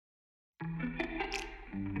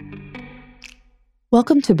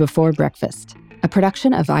Welcome to Before Breakfast, a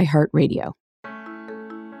production of iHeartRadio.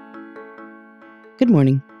 Good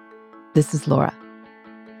morning. This is Laura.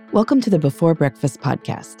 Welcome to the Before Breakfast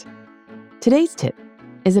podcast. Today's tip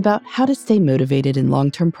is about how to stay motivated in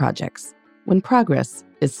long-term projects when progress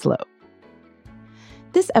is slow.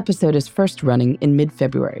 This episode is first running in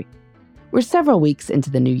mid-February. We're several weeks into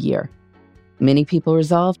the new year. Many people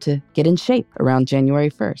resolve to get in shape around January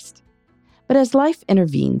 1st. But as life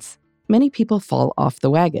intervenes, many people fall off the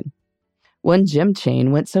wagon. One gym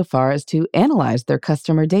chain went so far as to analyze their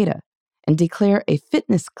customer data and declare a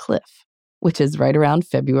fitness cliff, which is right around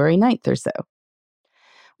February 9th or so.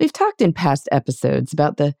 We've talked in past episodes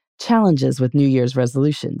about the challenges with New Year's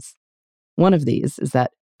resolutions. One of these is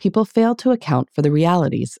that people fail to account for the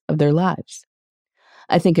realities of their lives.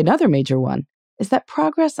 I think another major one is that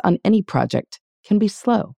progress on any project can be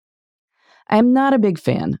slow. I am not a big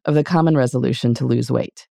fan of the common resolution to lose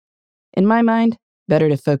weight. In my mind, better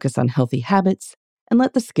to focus on healthy habits and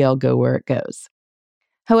let the scale go where it goes.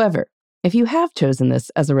 However, if you have chosen this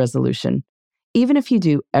as a resolution, even if you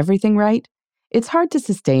do everything right, it's hard to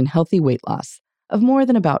sustain healthy weight loss of more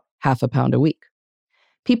than about half a pound a week.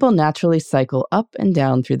 People naturally cycle up and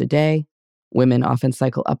down through the day. Women often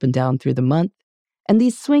cycle up and down through the month. And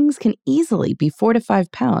these swings can easily be 4 to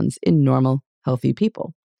 5 pounds in normal, healthy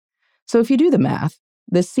people. So if you do the math,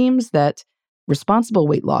 this seems that responsible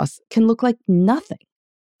weight loss can look like nothing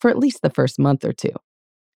for at least the first month or two.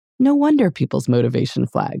 No wonder people's motivation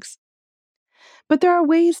flags. But there are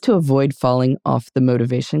ways to avoid falling off the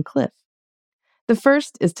motivation cliff. The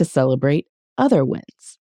first is to celebrate other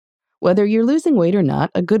wins. Whether you're losing weight or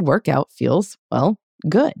not, a good workout feels, well,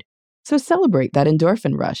 good. So celebrate that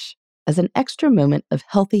endorphin rush as an extra moment of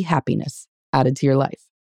healthy happiness added to your life.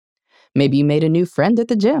 Maybe you made a new friend at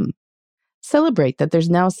the gym. Celebrate that there's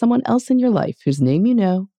now someone else in your life whose name you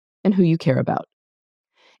know and who you care about.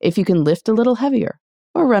 If you can lift a little heavier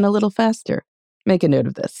or run a little faster, make a note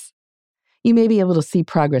of this. You may be able to see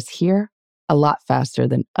progress here a lot faster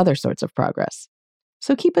than other sorts of progress.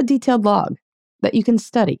 So keep a detailed log that you can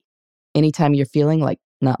study anytime you're feeling like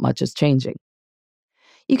not much is changing.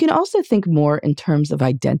 You can also think more in terms of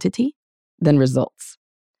identity than results.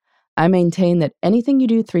 I maintain that anything you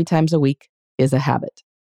do 3 times a week is a habit.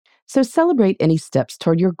 So celebrate any steps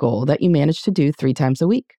toward your goal that you manage to do 3 times a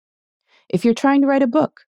week. If you're trying to write a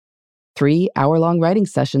book, 3 hour-long writing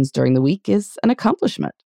sessions during the week is an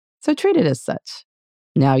accomplishment. So treat it as such.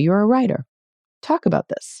 Now you're a writer. Talk about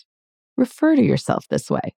this. Refer to yourself this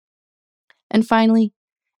way. And finally,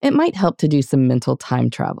 it might help to do some mental time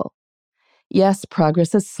travel. Yes,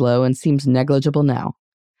 progress is slow and seems negligible now,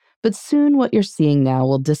 but soon what you're seeing now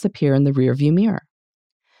will disappear in the rearview mirror.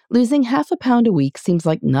 Losing half a pound a week seems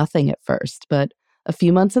like nothing at first, but a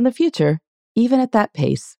few months in the future, even at that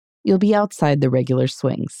pace, you'll be outside the regular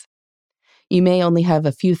swings. You may only have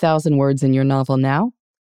a few thousand words in your novel now,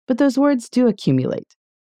 but those words do accumulate,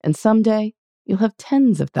 and someday you'll have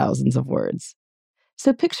tens of thousands of words.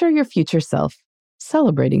 So picture your future self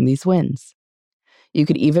celebrating these wins. You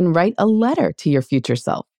could even write a letter to your future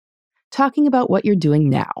self, talking about what you're doing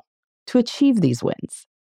now to achieve these wins.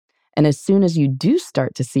 And as soon as you do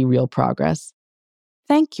start to see real progress,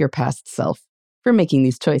 thank your past self for making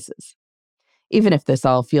these choices. Even if this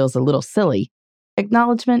all feels a little silly,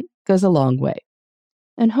 acknowledgement goes a long way.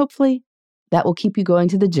 And hopefully, that will keep you going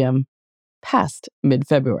to the gym past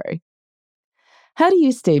mid-February. How do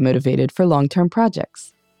you stay motivated for long-term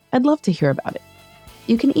projects? I'd love to hear about it.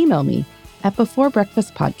 You can email me at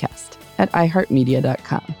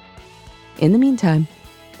beforebreakfastpodcast@iheartmedia.com. In the meantime,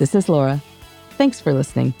 this is Laura. Thanks for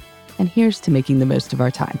listening. And here's to making the most of our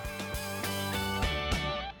time.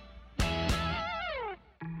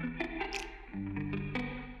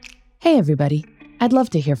 Hey, everybody. I'd love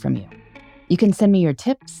to hear from you. You can send me your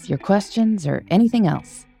tips, your questions, or anything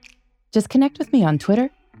else. Just connect with me on Twitter,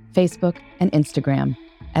 Facebook, and Instagram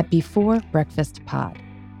at Before Breakfast Pod.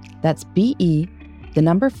 That's BE, the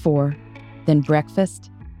number 4, then breakfast,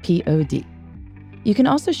 POD. You can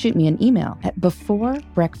also shoot me an email at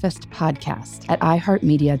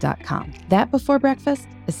beforebreakfastpodcast@iheartmedia.com. That Before Breakfast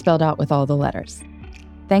is spelled out with all the letters.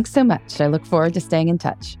 Thanks so much. I look forward to staying in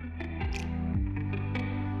touch.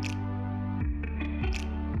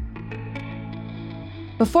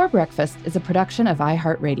 Before Breakfast is a production of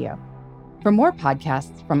iHeartRadio. For more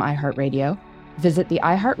podcasts from iHeartRadio, visit the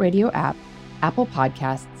iHeartRadio app, Apple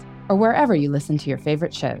Podcasts, or wherever you listen to your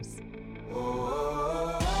favorite shows.